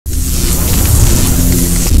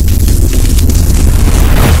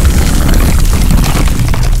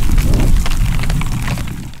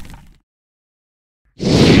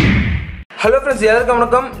Hello friends, எல்லாருக்கும்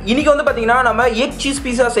வணக்கம். இன்னைக்கு வந்து பாத்தீங்கன்னா நம்ம எக் சீஸ்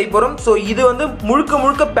பீஸா செய்ய போறோம். சோ இது வந்து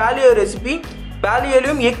முழுக்க பாலியோ ரெசிபி.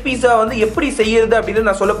 பாலியோலயும் எக் பீஸா வந்து எப்படி செய்யறது அப்படினு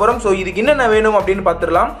நான் சொல்ல போறேன். சோ இதுக்கு என்னென்ன வேணும் அப்படினு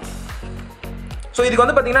பாத்துறலாம். சோ இதுக்கு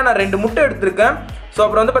வந்து பாத்தீங்கன்னா நான் 2 முட்டை எடுத்துர்க்கேன். சோ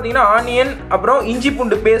அப்புறம் வந்து பாத்தீங்கன்னா ஆனியன், அப்புறம் இஞ்சி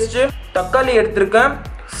பூண்டு பேஸ்ட், தக்காளி எடுத்துர்க்கேன்,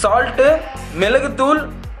 சால்ட், மிளகு தூள்,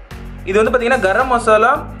 இது வந்து பாத்தீங்கன்னா கரம்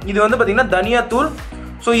மசாலா, இது வந்து பாத்தீங்கன்னா தனியா தூள்.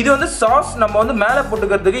 சோ இது வந்து சாஸ் நம்ம வந்து மேல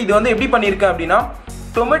போட்டுக்கிறதுக்கு இது வந்து எப்படி பண்ணிருக்கேன் அப்படினா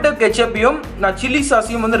டொமேட்டோ கெச்சப்பையும் நான் சில்லி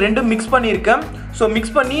சாஸையும் வந்து ரெண்டும் மிக்ஸ் பண்ணியிருக்கேன். ஸோ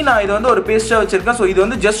மிக்ஸ் பண்ணி நான் இது வந்து ஒரு பேஸ்ட்டாக வச்சுருக்கேன். ஸோ இது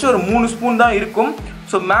வந்து ஜஸ்ட் ஒரு 3 ஸ்பூன் தான் இருக்கும்.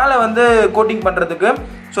 ஸோ மேலே வந்து கோட்டிங் பண்ணுறதுக்கு.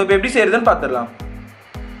 ஸோ இப்போ எப்படி செய்கிறதுன்னு பார்த்துடலாம்.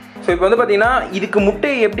 ஸோ இப்போ வந்து பார்த்தீங்கன்னா இதுக்கு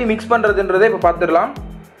முட்டையை எப்படி மிக்ஸ் பண்ணுறதுன்றதை இப்போ பார்த்துடலாம்.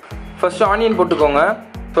 ஃபர்ஸ்ட் ஆனியன் போட்டுக்கோங்க.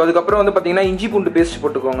 ஸோ அதுக்கப்புறம் வந்து பார்த்தீங்கன்னா இஞ்சி பூண்டு பேஸ்ட்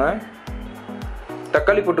போட்டுக்கோங்க,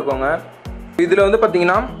 தக்காளி போட்டுக்கோங்க. இதில் வந்து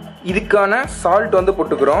பார்த்தீங்கன்னா இதுக்கான சால்ட் வந்து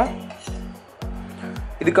போட்டுக்கிறோம்,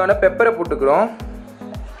 இதுக்கான பெப்பரை போட்டுக்கிறோம்,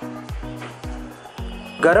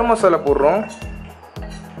 கரம் மசாலா போடுறோம்,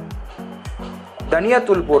 தனியா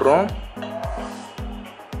தூள் போடுறோம்,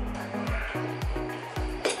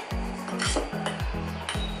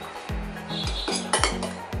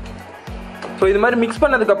 ஸோ இது மாதிரி மிக்ஸ்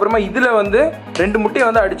பண்ணதுக்கு அப்புறமா இதில் வந்து 2 முட்டையை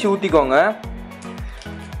வந்து அடித்து ஊற்றிக்கோங்க.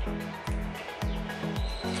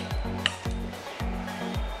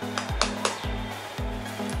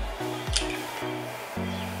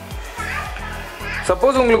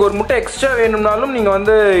 சப்போஸ் உங்களுக்கு ஒரு முட்டை எக்ஸ்ட்ரா வேணும்னாலும் நீங்கள்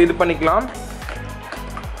வந்து இது பண்ணிக்கலாம்.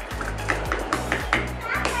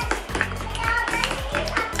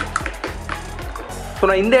 ஸோ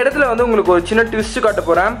நான் இந்த இடத்துல வந்து உங்களுக்கு ஒரு சின்ன ட்விஸ்ட் காட்ட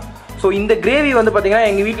போகிறேன். ஸோ இந்த கிரேவி வந்து பார்த்தீங்கன்னா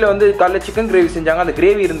எங்கள் வீட்டில் வந்து காலைல சிக்கன் கிரேவி செஞ்சாங்க, அந்த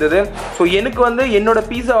கிரேவி இருந்தது. ஸோ எனக்கு வந்து என்னோட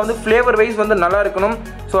பீஸா வந்து ஃப்ளேவர் வைஸ் வந்து நல்லா இருக்கணும்.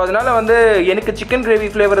 ஸோ அதனால் வந்து எனக்கு சிக்கன் கிரேவி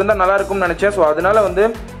ஃப்ளேவர் இருந்தால் நல்லா இருக்கும்னு நினச்சேன். ஸோ அதனால் வந்து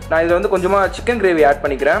நான் இதில் வந்து கொஞ்சமாக சிக்கன் கிரேவி ஆட்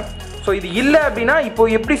பண்ணிக்கிறேன். ஸோ இது இல்லை அப்படின்னா இப்போ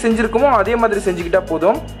எப்படி செஞ்சுருக்கோமோ அதே மாதிரி செஞ்சுக்கிட்டால்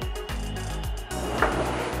போதும்.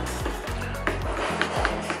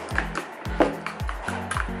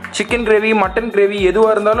 சிக்கன் கிரேவி, மட்டன் கிரேவி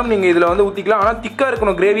எதுவாக இருந்தாலும் நீங்கள் இதில் வந்து ஊற்றிக்கலாம். ஆனால் திக்காக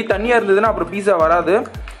இருக்கணும் கிரேவி. தண்ணியாக இருந்ததுன்னா அப்புறம் பீஸா வராது.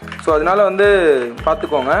 ஸோ அதனால் வந்து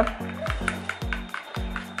பார்த்துக்கோங்க.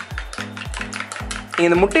 நீங்கள்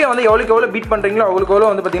இந்த முட்டையை வந்து எவ்வளோக்கு எவ்வளோ பீட் பண்ணுறீங்களோ அவ்வளோக்கு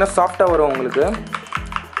எவ்வளோ வந்து பார்த்தீங்கன்னா சாஃப்டாக வரும் உங்களுக்கு.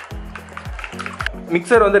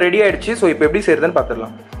 மிக்சர் வந்து ரெடி ஆகிடுச்சு. ஸோ இப்போ எப்படி செய்கிறதுன்னு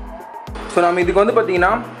பார்த்துடலாம். ஸோ நம்ம இதுக்கு வந்து பார்த்தீங்கன்னா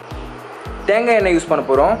தேங்காய் எண்ணெய் யூஸ் பண்ண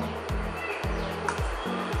போகிறோம்.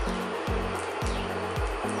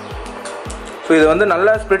 ஸோ இதை வந்து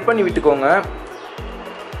நல்லா ஸ்ப்ரெட் பண்ணி விட்டுக்கோங்க.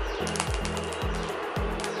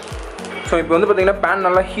 ஸோ இப்போ வந்து பார்த்தீங்கன்னா பேன்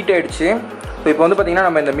நல்லா ஹீட் ஆகிடுச்சு. ஸோ இப்போ வந்து பார்த்தீங்கன்னா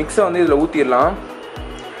நம்ம இந்த மிக்ஸை வந்து இதில் ஊற்றிடலாம்.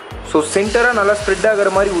 ஸோ சென்டராக நல்லா ஸ்ப்ரெட்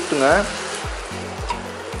ஆகிற மாதிரி ஊற்றுங்க.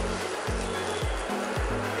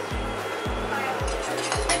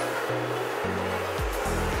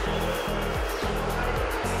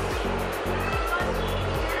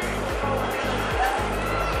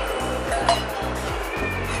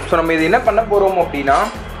 ஸோ நம்ம இது என்ன பண்ண போகிறோம் அப்படின்னா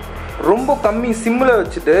ரொம்ப கம்மி சிம்மில்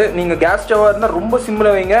வச்சுட்டு, நீங்கள் கேஸ் ஸ்டவ்வாக இருந்தால் ரொம்ப சிம்மில்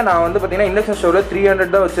வைங்க. நான் வந்து பார்த்தீங்கன்னா இண்டக்ஷன் ஸ்டவ்வில்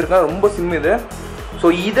 300 தான் வச்சுருக்கேன், ரொம்ப சிம் இது.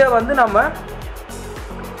 ஸோ இதை வந்து நம்ம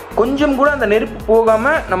கொஞ்சம் கூட அந்த நெருப்பு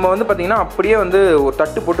போகாமல் நம்ம வந்து பார்த்திங்கன்னா அப்படியே வந்து ஒரு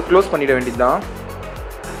தட்டு போட்டு க்ளோஸ் பண்ணிட வேண்டியது தான்.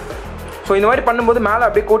 ஸோ இந்த மாதிரி பண்ணும்போது மேலே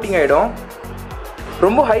அப்படியே கோட்டிங் ஆகிடும்.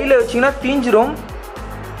 ரொம்ப ஹையில் வச்சிங்கன்னா தீஞ்சிரும்.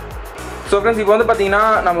 ஸோ ஃப்ரெண்ட்ஸ் இப்போ வந்து பார்த்தீங்கன்னா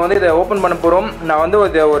நம்ம வந்து இதை ஓப்பன் பண்ண போகிறோம். நான் வந்து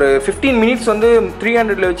ஒரு 15 மினிட்ஸ் வந்து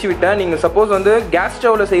 300ல் வச்சு விட்டேன். நீங்கள் சப்போஸ் வந்து கேஸ்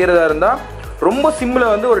ஸ்டவ்வில் செய்கிறதா இருந்தால் ரொம்ப சிம்மில்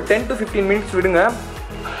வந்து ஒரு 10 to 15 மினிட்ஸ் விடுங்க.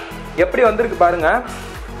 எப்படி வந்திருக்கு பாருங்கள்.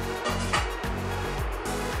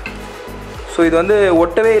 ஸோ இது வந்து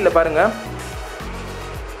ஒட்டவே இல்லை பாருங்கள்.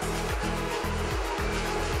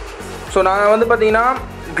 ஸோ நான் வந்து பார்த்தீங்கன்னா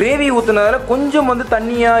கிரேவி ஊற்றுனதால கொஞ்சம் வந்து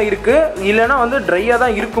தண்ணியாக இருக்குது, இல்லைன்னா வந்து ட்ரையாக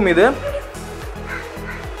தான் இருக்கும் இது.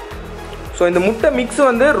 ஸோ இந்த முட்டை மிக்ஸ்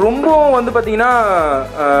வந்து ரொம்ப வந்து பார்த்தீங்கன்னா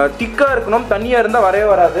திக்காக இருக்கணும், தண்ணியாக இருந்தால் வரவே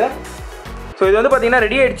வராது. ஸோ இது வந்து பார்த்தீங்கன்னா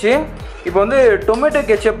ரெடி ஆகிடுச்சு. இப்போ வந்து டொமேட்டோ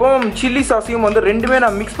கெச்சப்பும் சில்லி சாஸையும் வந்து ரெண்டுமே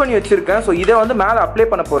நான் மிக்ஸ் பண்ணி வச்சுருக்கேன். ஸோ இதை வந்து மேலே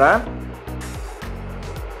அப்ளை பண்ண போகிறேன்.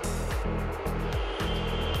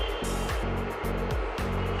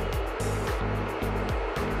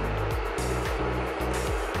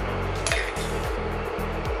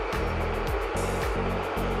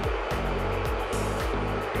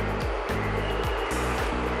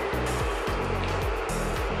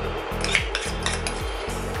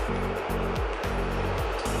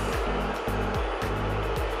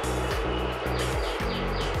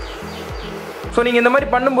 ஸோ நீங்கள் இந்த மாதிரி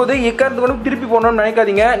பண்ணும்போது எக்காரத்து கூட திருப்பி போடணும்னு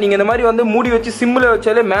நினைக்காதீங்க. நீங்கள் இந்த மாதிரி வந்து மூடி வச்சு சிம்மில்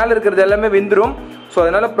வச்சாலே மேலே இருக்கிறது எல்லாமே வெந்துடும். ஸோ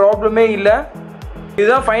அதனால் ப்ராப்ளமே இல்லை.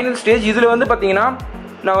 இதுதான் ஃபைனல் ஸ்டேஜ். இதில் வந்து பார்த்தீங்கன்னா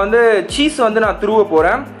நான் வந்து சீஸ் வந்து நான் துருவ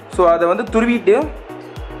போகிறேன். ஸோ அதை வந்து துருவிட்டு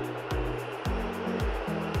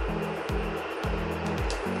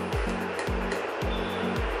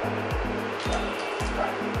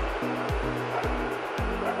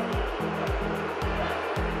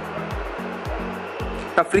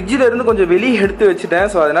நான் ஃப்ரிட்ஜில் இருந்து கொஞ்சம் வெளியே எடுத்து வச்சுட்டேன்.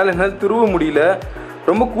 ஸோ அதனால் என்னால் துருவ முடியல.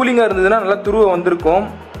 ரொம்ப கூலிங்காக இருந்ததுன்னா நல்லா துருவ வந்திருக்கும்.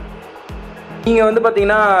 நீங்கள் வந்து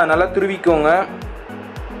பார்த்தீங்கன்னா நல்லா துருவிக்கோங்க.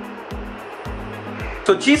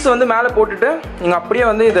 ஸோ சீஸ் வந்து மேலே போட்டுட்டு நீங்கள் அப்படியே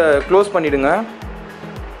வந்து இதை க்ளோஸ் பண்ணிவிடுங்க.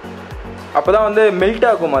 அப்போ தான் வந்து மெல்ட்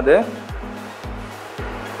ஆகும். அது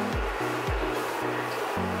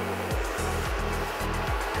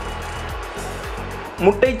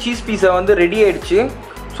முட்டை சீஸ் பீஸா வந்து ரெடி ஆயிடுச்சு.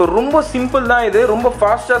 ஸோ ரொம்ப சிம்பிள் தான் இது, ரொம்ப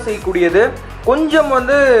ஃபாஸ்ட்டாக செய்யக்கூடியது. கொஞ்சம்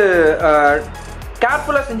வந்து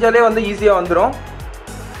கேர்ஃபுல்லாக செஞ்சாலே வந்து ஈஸியாக வந்துடும்.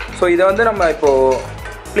 ஸோ இதை வந்து நம்ம இப்போது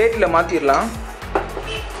பிளேட்டில் மாற்றிடலாம்.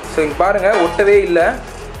 ஸோ இங்கே பாருங்கள் ஒட்டவே இல்லை.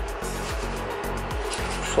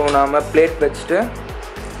 ஸோ நாம் பிளேட் வச்சுட்டு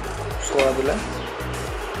ஸோ அதில்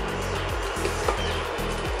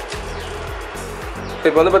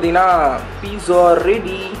இப்போ வந்து பார்த்தீங்கன்னா பீஸா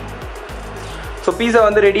ரெடி. ஸோ பீஸா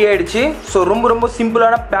வந்து ரெடி ஆகிடுச்சு. ஸோ ரொம்ப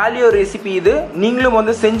சிம்பிளான பேலியோ ரெசிபி இது. நீங்களும்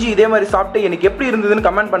வந்து செஞ்சு இதே மாதிரி சாப்பிட்டு எனக்கு எப்படி இருந்ததுன்னு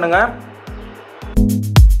கமெண்ட் பண்ணுங்கள்.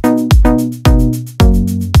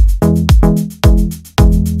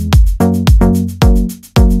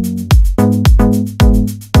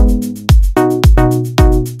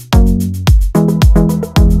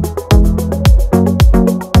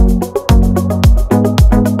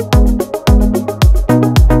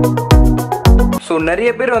 ஸோ நிறைய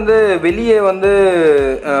பேர் வந்து வெளியே வந்து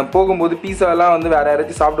போகும்போது பீஸாலாம் வந்து வேறு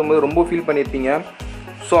யாராச்சும் சாப்பிடும்போது ரொம்ப ஃபீல் பண்ணியிருப்பீங்க.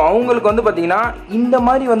 ஸோ அவங்களுக்கு வந்து பார்த்திங்கன்னா இந்த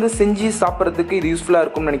மாதிரி வந்து செஞ்சு சாப்பிட்றதுக்கு இது யூஸ்ஃபுல்லாக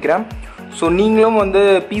இருக்கும்னு நினைக்கிறேன். ஸோ நீங்களும் வந்து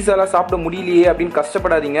பீஸாலாம் சாப்பிட முடியலையே அப்படின்னு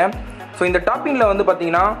கஷ்டப்படாதீங்க. ஸோ இந்த டாப்பிங்கில் வந்து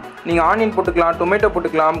பார்த்திங்கன்னா நீங்கள் ஆனியன் போட்டுக்கலாம், டொமேட்டோ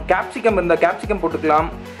போட்டுக்கலாம், கேப்சிகம் இருந்தால் கேப்சிகம் போட்டுக்கலாம்.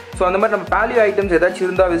 ஸோ அந்த மாதிரி நம்ம பேலியோ ஐட்டம்ஸ் ஏதாச்சும்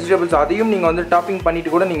இருந்தால் வெஜிடபிள்ஸ் அதையும் நீங்கள் வந்து டாப்பிங்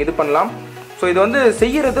பண்ணிவிட்டு கூட நீங்கள் இது பண்ணலாம். ஸோ இது வந்து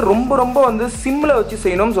செய்கிறது ரொம்ப வந்து சிம்மில் வச்சு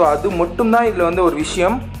செய்யணும். ஸோ அது மட்டும்தான் இதில் வந்து ஒரு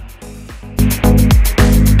விஷயம்.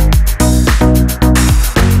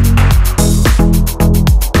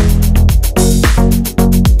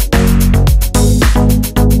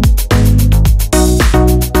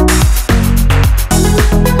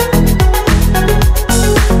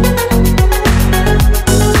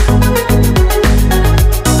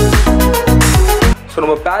 ஸோ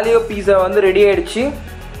நம்ம பேலியோ பீஸா வந்து ரெடி ஆகிடுச்சு.